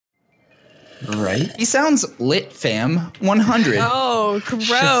Right? He sounds lit, fam. 100. Oh, Lit,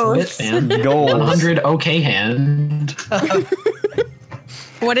 gross. fam. Goals. 100 okay hand.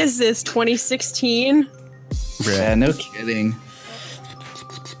 What is this, 2016? Yeah, no kidding.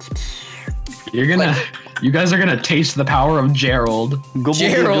 You're gonna, you guys are gonna taste the power of Gerald.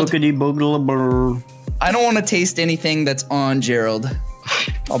 Gerald. Gerald. I don't want to taste anything that's on Gerald.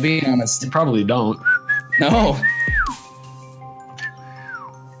 I'll be honest. You probably don't. No.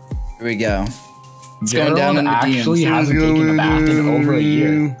 Here we go. It's Gerald going down in the actually DMs. hasn't taken a bath in over a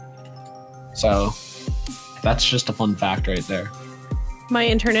year. So, that's just a fun fact right there. My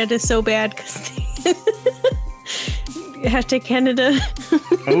internet is so bad because hashtag Canada.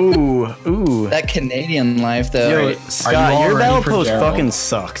 Ooh. That Canadian life, though. Yo, Right? Scott, all your ready battle for post Gerald? fucking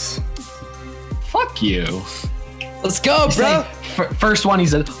sucks. Fuck you. Let's go, bro. First one he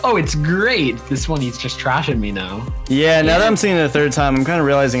said, "Oh, it's great." This one he's just trashing me now. Yeah, now that I'm seeing it a third time, I'm kind of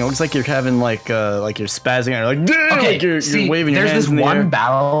realizing it looks like you're having like you're spazzing out. You're like, damn, Okay, like you're see, waving your there's hands this in the one air.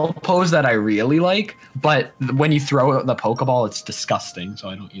 battle pose that I really like, but when you throw out the Pokeball, it's disgusting, so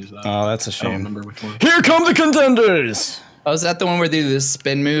I don't use that. Oh, that's a I don't shame. remember which one. Here come the contenders. Oh, is that the one where they do the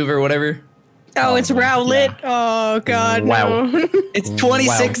spin move or whatever? Oh, it's Rowlet. Oh, God, Wow. no. It's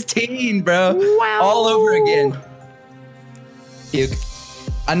 2016, bro. Wow. All over again. Puke.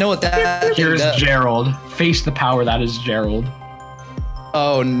 I know what that Here's does. Gerald. Face the power that is Gerald.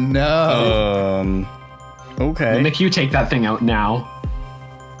 Oh, no. Okay. Make you take that thing out now.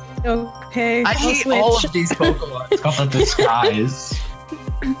 Okay. I I'll hate switch. all of these Pokemon. It's got the disguise.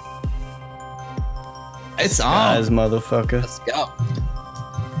 It's on. Guys, motherfucker. Let's go.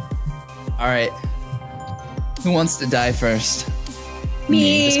 All right. Who wants to die first?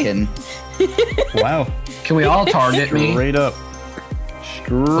 Me. Just kidding. Wow. Can we all target me? Straight up.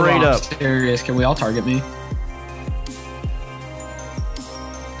 No, Straight I'm up. serious. Can we all target me?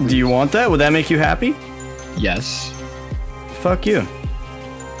 Do you want that? Would that make you happy? Yes. Fuck you.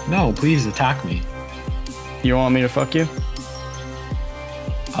 No, please attack me. You want me to fuck you?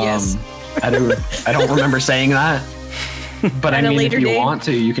 Yes. I don't remember saying that. But I At a mean, if later you date. want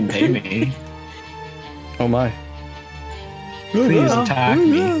to, you can pay me. Oh my. Please attack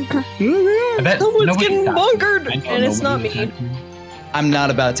me. I bet Someone's nobody getting attacked bunkered, me. I know and it's not nobody me. attacked me. I'm not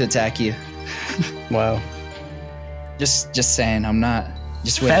about to attack you. Wow. Just saying, I'm not.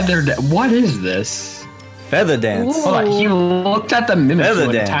 Just wait. Feathered. What is this? Feather dance. Ooh. Hold on. He looked at the Mimikyu Feather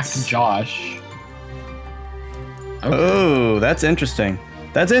and dance. attacked Josh. Okay. Oh, that's interesting.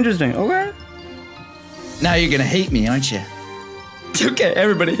 That's interesting. Okay. Now you're gonna hate me, aren't you? It's okay.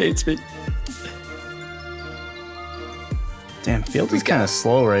 Everybody hates me. Damn, Field is kind of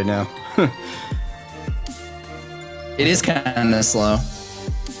slow right now. It is kind of slow.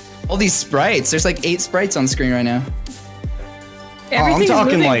 All these sprites. There's like 8 sprites on screen right now. Everything's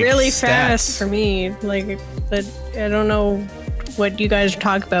talking, moving like, really stats. fast for me. Like, but I don't know what you guys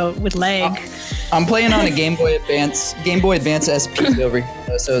talk about with lag. I'm playing on a Game Boy Advance SP over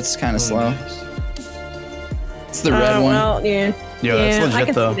here, so it's kind of slow. It's the red one. Well, yeah. Yo, that's yeah, I legit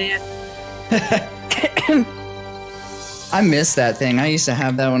can though. see that. I miss that thing. I used to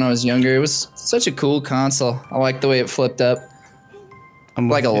have that when I was younger. It was such a cool console. I like the way it flipped up, I'm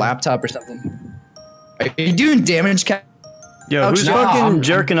like a with you. laptop or something. Are you doing damage, Cat? Yo, who's No, fucking I'm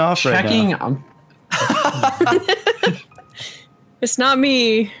jerking off right Checking. now? It's not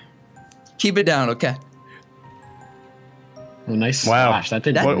me. Keep it down, okay? Oh, nice Wow. slash. That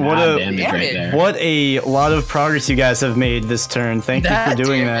did What mad a- damage Damn right it. there. What a lot of progress you guys have made this turn. Thank you for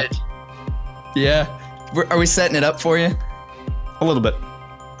doing that. Yeah. Are we setting it up for you? A little bit.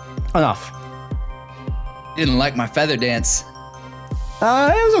 Enough. Didn't like my feather dance. It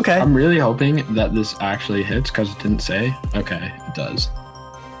was okay. I'm really hoping that this actually hits because it didn't say. Okay, it does.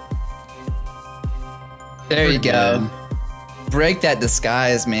 There you Pretty go. good. Break that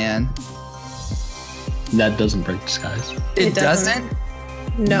disguise, man. That doesn't break disguise. It doesn't.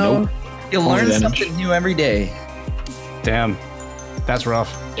 doesn't? No. Nope. You Only learn damage. something new every day. Damn. That's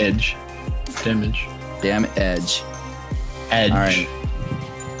rough. Edge. Damage. Damn edge. Edge. All right.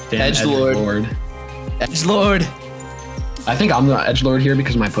 Damn Edgelord. Edgelord. I think I'm the edgelord here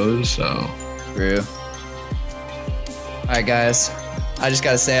because of my pose, so. True. Alright, guys. I just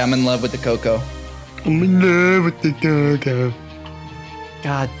gotta say, I'm in love with the Coco. I'm in love with the Coco.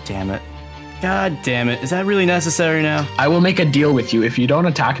 God damn it. God damn it. Is that really necessary now? I will make a deal with you. If you don't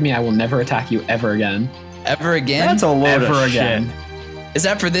attack me, I will never attack you ever again. Ever again? That's a load Ever of again. shit. Is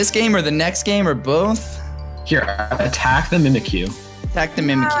that for this game or the next game or both? Here, attack the Mimikyu. Attack the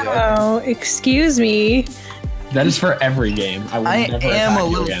Mimikyu. Oh, excuse me. That is for every game. I will I never am attack a you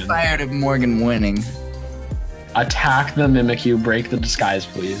little again. tired of Morgan winning. Attack the Mimikyu. Break the disguise,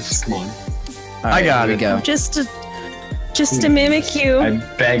 please. Come on. I got here it. we go. Just to Mimikyu.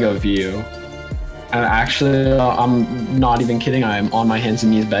 I beg of you. And actually, I'm not even kidding. I'm on my hands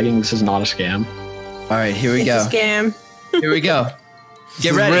and knees begging. This is not a scam. All right, here we It's go. a scam. Here we go. Get This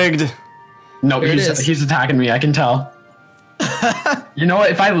is ready. rigged. No, There it is. he's attacking me. I can tell. You know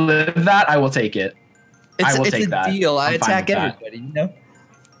what? If I live that, I will take it. I will It's take a that. deal. I I'm fine attack with that. everybody, you know?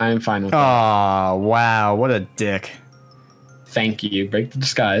 I'm fine with that. Oh, wow. What a dick. Thank you. Break the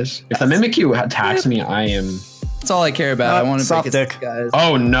disguise. If the Mimikyu attacks me, I am. That's all I care about. I want to soft break its dick. disguise.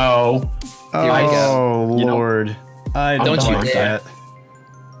 Oh no. Oh, You know- Lord. I Don't don't you want dare. that.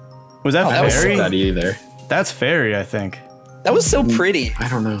 Was that that was fairy? That either. That's fairy, I think. That was so pretty. I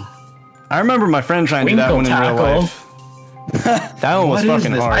don't know. I remember my friend trying to do that Twinkle one in real tackle. life. That one was What is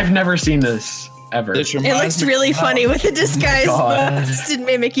fucking this? hard. I've never seen this ever. This It reminds looks me- really funny with the disguise God. busted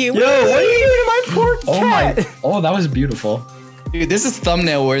Mimikyu. Yo, what are you doing to my poor Oh cat? my! Oh, that was beautiful. Dude, this is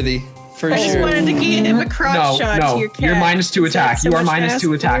thumbnail worthy. For I just sure. wanted to give a crotch No, shot no. to your cat. You're -2 Is that attack. so You are much to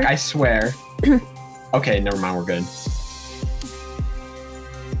 -2 ask attack. for? I swear. Okay, never mind. We're good.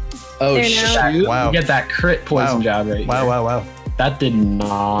 Oh, There now. shoot. Wow. You get that crit poison Wow. jab right Wow, here. wow, wow. That did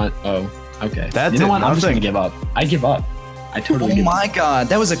not. Oh, okay. That you know did what? I'm just gonna nothing. give up. I give up. I totally Oh give up. my god,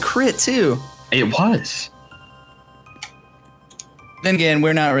 that was a crit too. It was. Then again,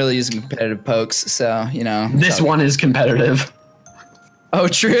 we're not really using competitive pokes, so, you know. This so- one is competitive. Oh,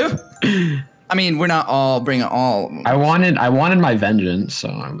 true? I mean, we're not all bringing all. I wanted my vengeance, so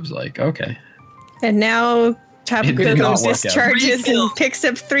I was like, okay. And now Tapu It did Koko not work out. discharges 3 kills. and picks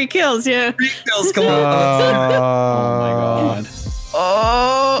up 3 kills. Yeah. Kills, come on. Oh my god.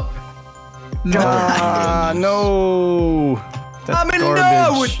 Oh! Ah, no. That's I'm in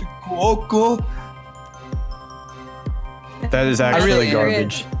love with garbage. the Coco. That is actually really-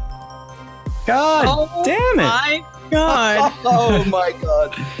 garbage. God Oh damn it. My God. Oh my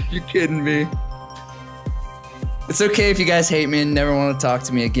god. You're kidding me. It's okay if you guys hate me and never want to talk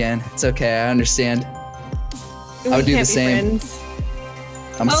to me again. It's okay, I understand. I would do the can't be same. friends.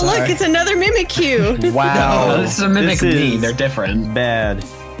 I'm Oh, sorry. look, it's another Mimikyu. Wow. No, this is a mimic This me. is They're different. Bad.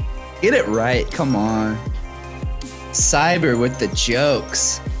 Get it right, come on. Cyber with the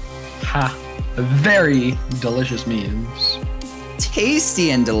jokes. Ha. Very delicious memes.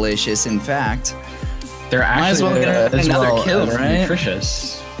 Tasty and delicious, in fact. They're Might as actually well get as another well kill, as right?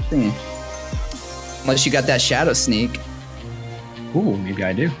 nutritious. Unless you got that shadow sneak. Ooh, maybe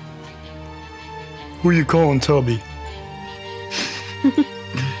I do. Who you calling Tubby?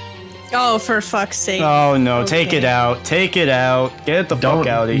 Oh, for fuck's sake. Oh no, take Okay. it out. Take it out. Get the Don't fuck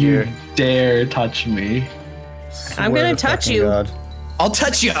out of you here. dare touch me. I'm Swear gonna to touch fucking you. God. I'll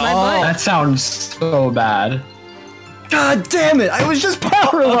touch you. My Oh, butt. That sounds so bad. God damn it! I was just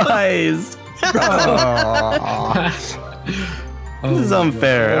paralyzed. Aw. This is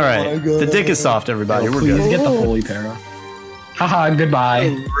unfair. All right, the dick is soft, everybody. We're Please good. get the holy para. Haha,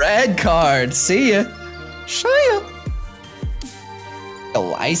 goodbye. red card. See ya. See ya.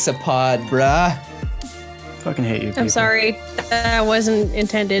 Elysopod, bruh. Fucking hate you. People. I'm sorry. That wasn't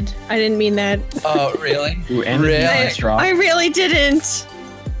intended. I didn't mean that. Oh, really? Ooh, and Really? nice draw. I really didn't.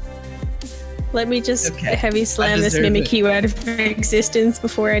 Let me just Okay. heavy slam this deserve it. Mimikyu out of existence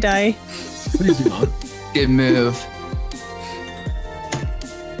before I die. Please do not. Good move.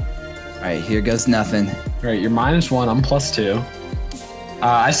 Alright, here goes nothing. Right, you're -1. I'm +2.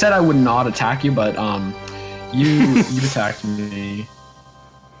 I said I would not attack you, but you attacked me.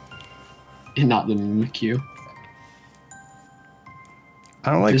 Not the Mimikyu.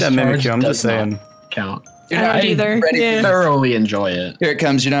 I don't like that Discharge Mimikyu. I'm does just saying. not count. You're I don't not either. ready for Yeah. this. Thoroughly enjoy it. Here it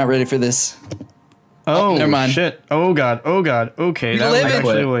comes. You're not ready for this. Oh, never mind. shit. Oh god. Oh god. Okay, You that was live it.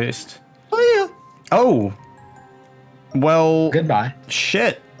 actually a waste. Oh, Oh. Well, Goodbye.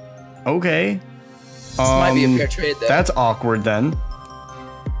 shit. Okay. This might be a fair trade, though. That's awkward then.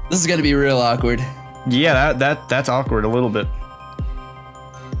 This is gonna be real awkward. Yeah, that's awkward a little bit.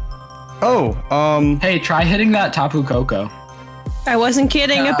 Oh, Hey, try hitting that Tapu Koko. I wasn't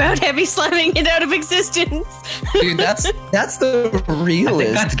kidding about heavy slamming it out of existence. Dude, that's the I think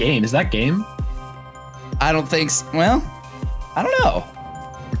realist. that's game. Is that game? I don't think so. Well, I don't know.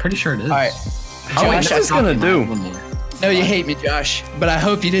 I'm pretty sure it is. All right. Oh, wait, Josh, that's I was not gonna game. do. One more. I know you hate me, Josh, but I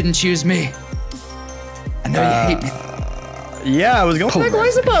hope you didn't choose me. I know you hate me. yeah, I was going back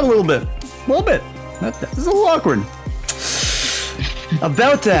Lysopod a little bit. A little bit. That's a little awkward.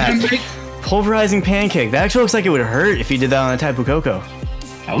 About that. Pulverizing pancake. That actually looks like it would hurt if you did that on a Tapu Koko.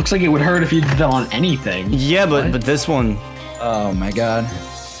 It looks like it would hurt if you did that on anything. Yeah, but this one, Oh my god.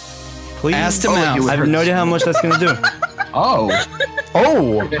 please. Ass to Oh, like mouth. it would I have no idea how much that's gonna do. Oh,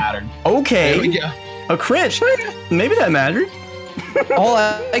 Oh, mattered. okay. There we go. A crit. Maybe that mattered. All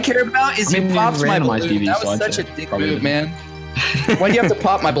I care about is he pops my randomized balloon. DVs, That so was I'd such say a dick probably move, didn't. man. Why do you have to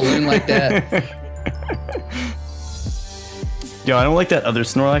pop my balloon like that? Yo, I don't like that other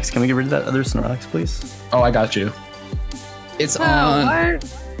Snorlax. Can we get rid of that other Snorlax, please? Oh, I got you. It's Wow, on.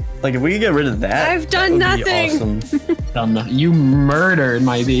 what? Like, if we could get rid of that, I've done that would be nothing. awesome. You murdered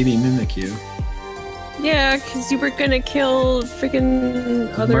my baby Mimikyu. Yeah, because you were gonna kill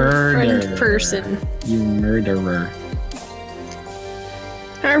freaking other friend person. You murderer.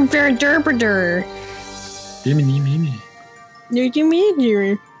 I'm very derpader. Diminy. No, you mean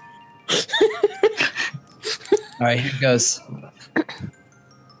you? All right, here goes.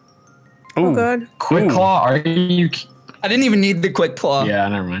 Oh Ooh. god. Quick Ooh. Claw, are you? I didn't even need the quick claw. Yeah,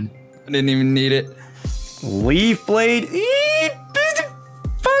 never mind. I didn't even need it. Leaf Blade.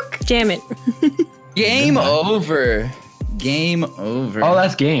 Fuck. Damn it. Game over. Game over. Oh,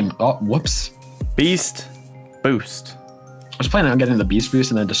 that's game. Oh, whoops. Beast. Boost. I was planning on getting the Beast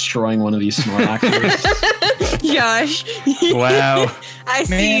Boost and then destroying one of these Snorlaxes. Josh. Wow. I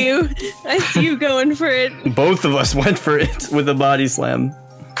see you. I see you going for it. Both of us went for it with a body slam.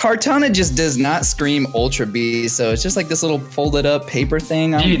 Kartana just does not scream Ultra Beast, so it's just like this little folded up paper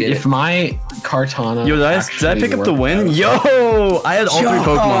thing. I don't Dude, get if it. my Kartana. Yo, did I pick up the win? Yo, I had all 3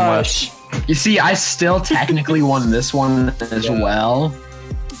 Pokemon left. You see, I still technically won this one as well.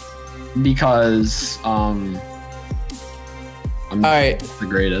 Because, I'm All right, the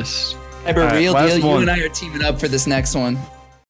greatest. Cyber, All right, real last deal. You one. and I are teaming up for this next one.